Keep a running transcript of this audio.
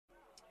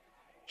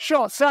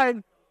Sure.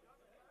 So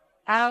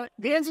the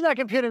Internet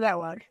Computer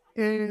Network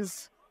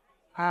is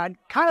kind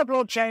of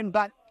blockchain,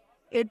 but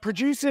it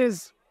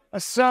produces a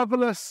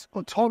serverless,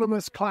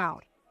 autonomous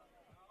cloud.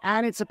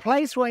 And it's a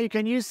place where you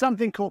can use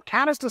something called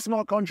canister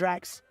smart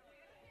contracts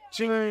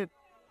to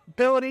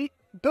build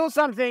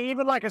something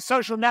even like a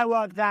social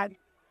network that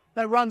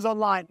runs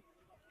online.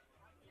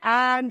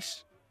 And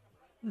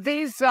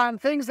these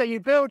things that you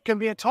build can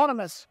be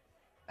autonomous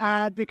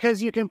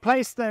because you can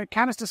place the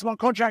canister smart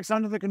contracts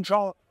under the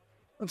control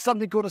of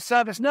something called a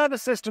service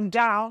nervous system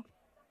DAO,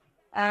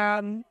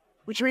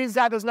 which means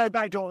that there's no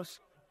backdoors.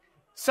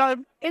 So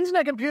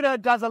Internet Computer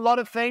does a lot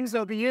of things that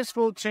will be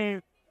useful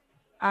to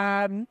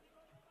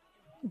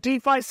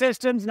DeFi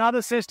systems and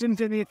other systems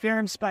in the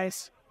Ethereum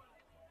space.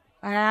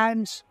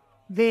 And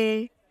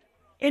the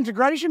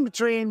integration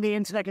between the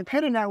Internet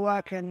Computer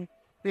Network and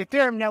the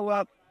Ethereum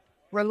network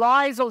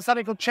relies on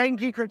something called chain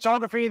key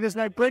cryptography. There's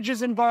no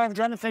bridges involved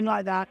or anything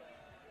like that.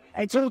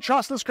 It's all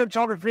trustless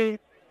cryptography.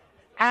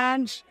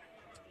 And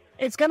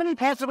it's going to be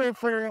possible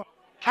for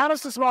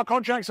canister smart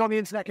contracts on the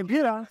Internet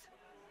Computer,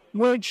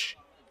 which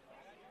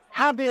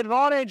have the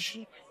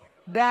advantage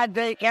that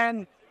they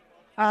can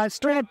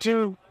store up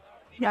to,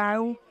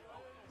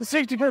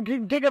 64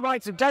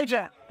 gigabytes of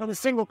data on a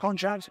single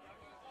contract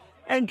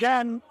and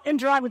can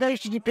interact with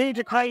HTTP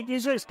to create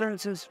user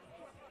experiences.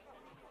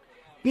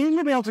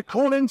 You'll be able to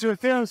call into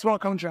Ethereum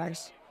smart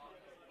contracts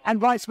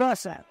and vice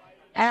versa.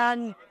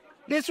 And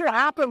this will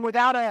happen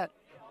without a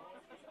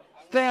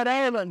third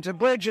element, a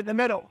bridge in the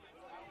middle.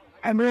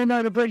 And we all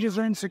know the bridges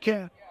are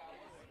insecure.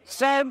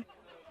 So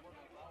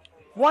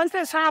once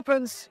this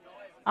happens,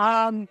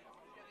 Ethereum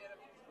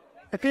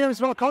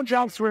smart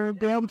contracts will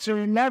be able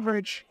to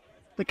leverage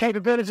the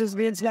capabilities of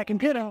the Internet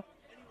Computer,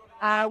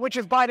 which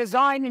is by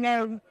design.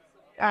 The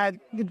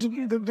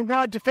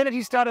word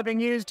Dfinity started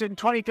being used in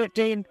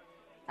 2015,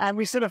 and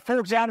we sort of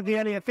forked out of the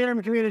early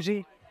Ethereum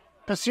community,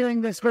 pursuing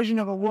this vision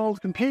of a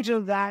world computer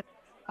that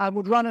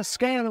would run a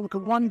scale that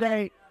could one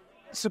day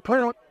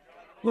support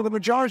the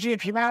majority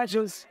of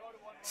humanity's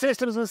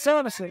systems and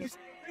services.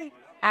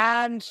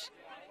 And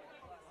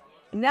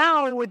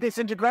now, with this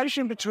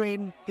integration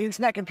between the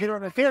Internet Computer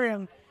and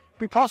Ethereum, it'd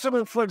be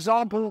possible, for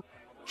example,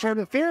 for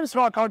the Ethereum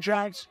smart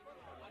contract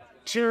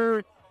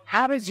to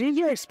have its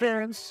user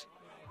experience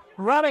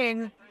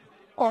running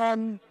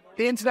on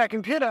the Internet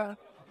Computer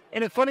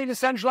in a fully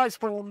decentralized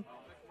form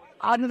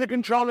under the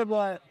control of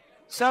a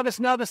service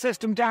nervous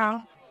system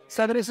DAO,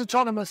 so that it's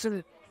autonomous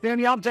and the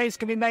only updates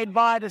can be made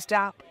via this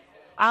DAO.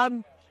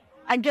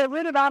 And get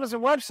rid of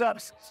Amazon Web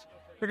Services,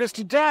 because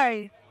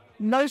today,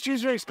 most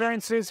user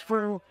experiences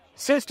for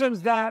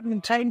systems that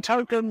maintain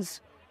tokens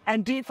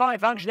and DeFi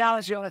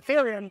functionality on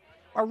Ethereum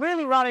are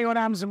really running on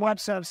Amazon Web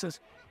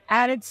Services.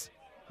 And it's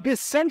this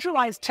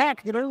centralized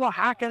tech that all the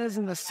hackers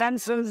and the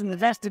censors and the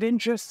vested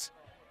interests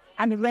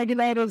and the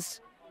regulators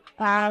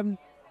head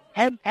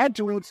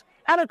towards.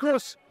 And of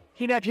course,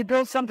 if you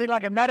build something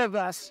like a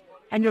metaverse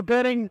and you're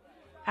building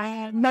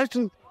most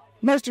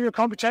of your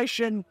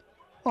computation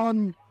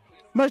on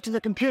most of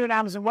the compute on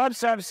Amazon Web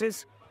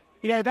Services,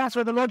 that's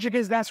where the logic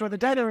is, that's where the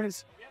data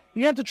is.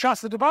 You have to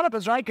trust the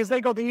developers, right? Because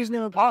they got the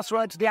username and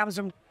password to the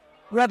Amazon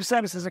Web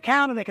Services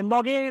account, and they can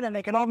log in and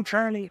they can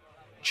arbitrarily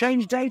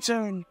change data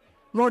and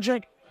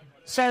logic.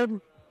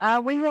 So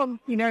we want,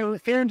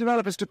 Ethereum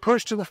developers to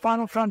push to the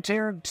final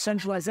frontier of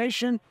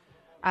decentralization,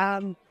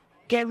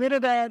 get rid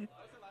of that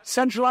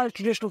centralized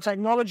traditional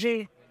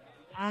technology,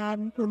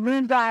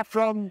 remove that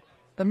from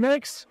the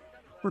mix,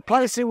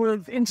 replace it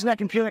with Internet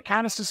Computer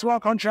canister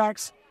smart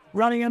contracts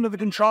running under the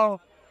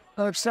control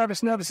of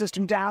service nervous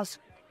system DAOs.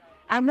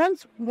 And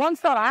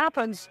once that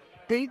happens,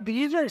 the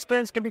user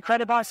experience can be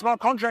created by smart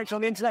contracts on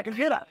the Internet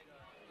Computer.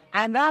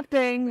 And that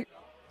thing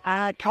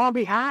can't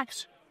be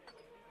hacked.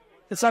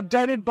 It's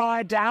updated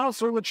by DAO,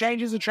 so all the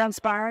changes are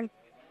transparent.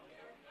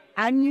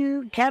 And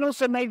you can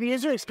also make the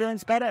user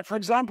experience better. For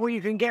example, you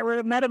can get rid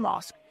of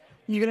MetaMask.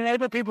 You can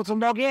enable people to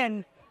log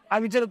in.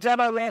 We did a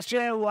demo last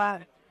year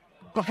where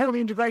before the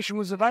integration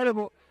was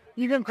available.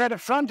 You can create a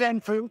front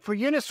end for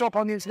Uniswap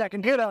on the Internet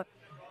Computer.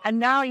 And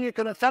now you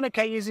can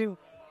authenticate using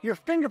your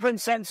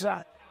fingerprint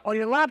sensor or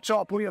your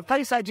laptop or your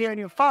Face ID on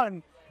your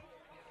phone,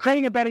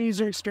 creating a better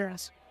user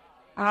experience.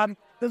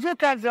 There's all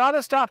kinds of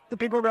other stuff that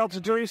people are able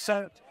to do,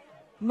 so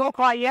not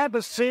quite yet,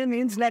 but soon the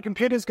Internet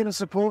Computer is going to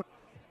support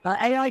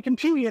AI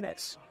compute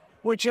units,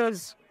 which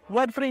is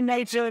Web3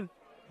 native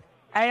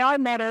AI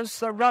methods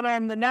that run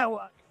on the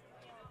network.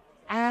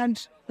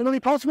 And it'll be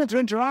possible to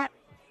interact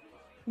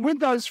with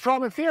those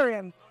from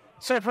Ethereum.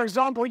 So, for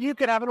example, you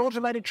could have an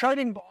automated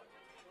trading bot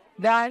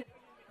that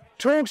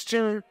talks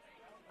to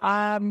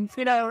a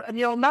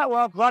neural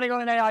network running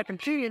on an AI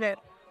compute unit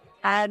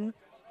and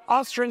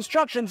asks for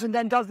instructions and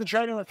then does the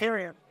trading on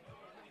Ethereum.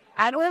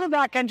 And all of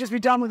that can just be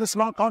done with a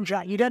smart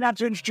contract. You don't have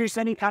to introduce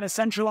any kind of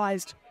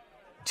centralized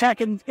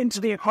tech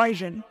into the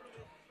equation.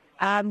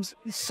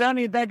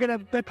 Certainly,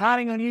 they're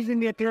planning on using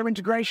the Ethereum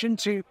integration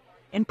to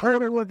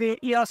improve it with the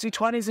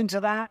ERC20s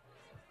into that.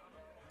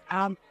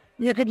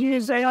 You could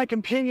use AI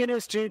compute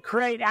units to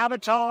create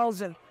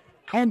avatars and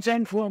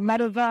content for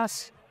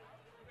Metaverse.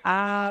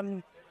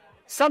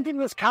 Something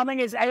that's coming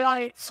is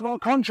AI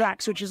smart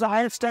contracts, which is a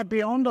higher step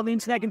beyond on the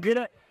internet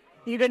computer.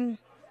 You can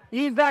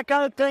use that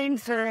kind of thing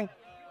for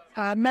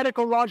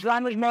medical large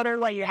language model,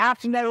 where you have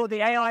to know what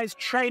the AI is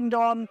trained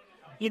on,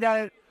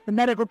 the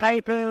medical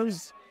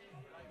papers,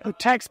 the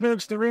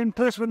textbooks, the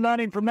reinforcement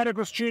learning for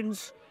medical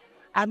students.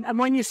 And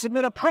when you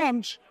submit a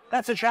prompt,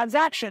 that's a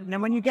transaction.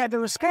 And when you get the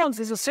response,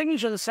 there's a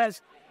signature that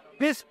says,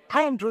 this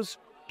prompt was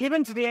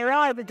given to the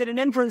AI that did an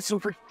inference to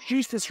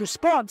produce this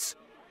response,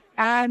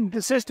 and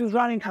the system's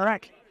running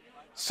correctly.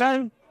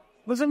 So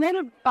there's a lot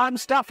of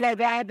stuff like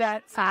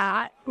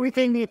that we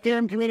think the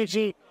Ethereum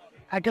community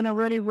are going to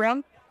really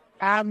run.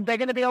 They're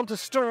going to be able to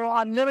store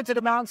unlimited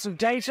amounts of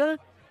data.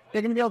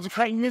 They're going to be able to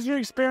create user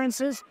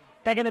experiences.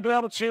 They're going to be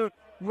able to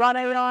run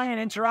AI and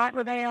interact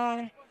with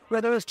AI,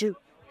 whether it's to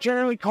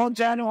generate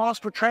content or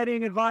ask for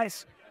trading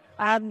advice.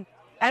 And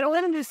all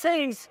of these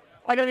things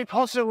are going to be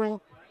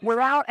possible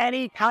without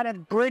any kind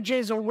of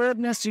bridges or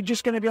weirdness. You're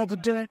just going to be able to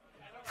do it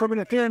from an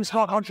Ethereum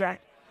smart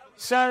contract.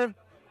 So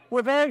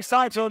we're very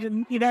excited,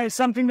 and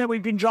something that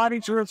we've been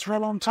driving towards for a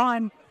long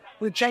time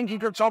with chain key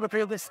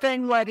cryptography, this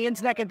thing where the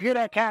internet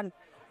computer can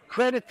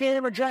create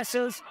Ethereum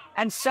addresses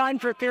and sign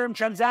for Ethereum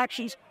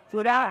transactions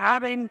without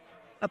having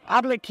a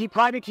public key,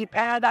 private key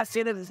pair. That's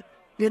the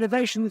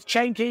innovation with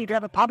chain key. You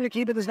have a public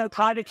key, but there's no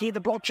private key.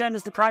 The blockchain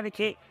is the private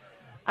key.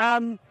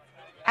 And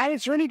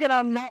it's really going to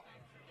unlock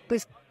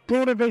this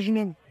broader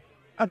visioning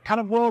of kind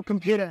of world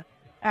computer.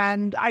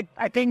 And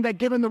I think that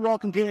given the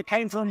world computer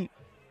came from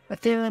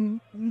Ethereum,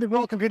 the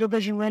world computer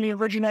vision really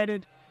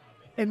originated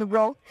in the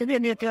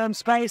Ethereum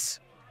space.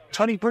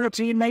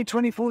 2014, late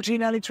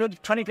 2014, early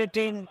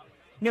 2015.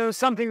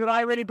 Something that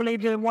I really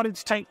believed in and wanted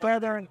to take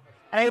further and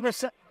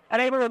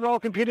enable the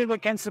world computer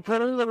that can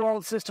support all the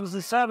world systems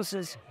and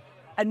services.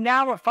 And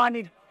now we're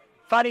finally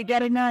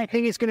getting there. I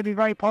think it's going to be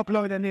very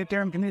popular within the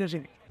Ethereum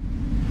community.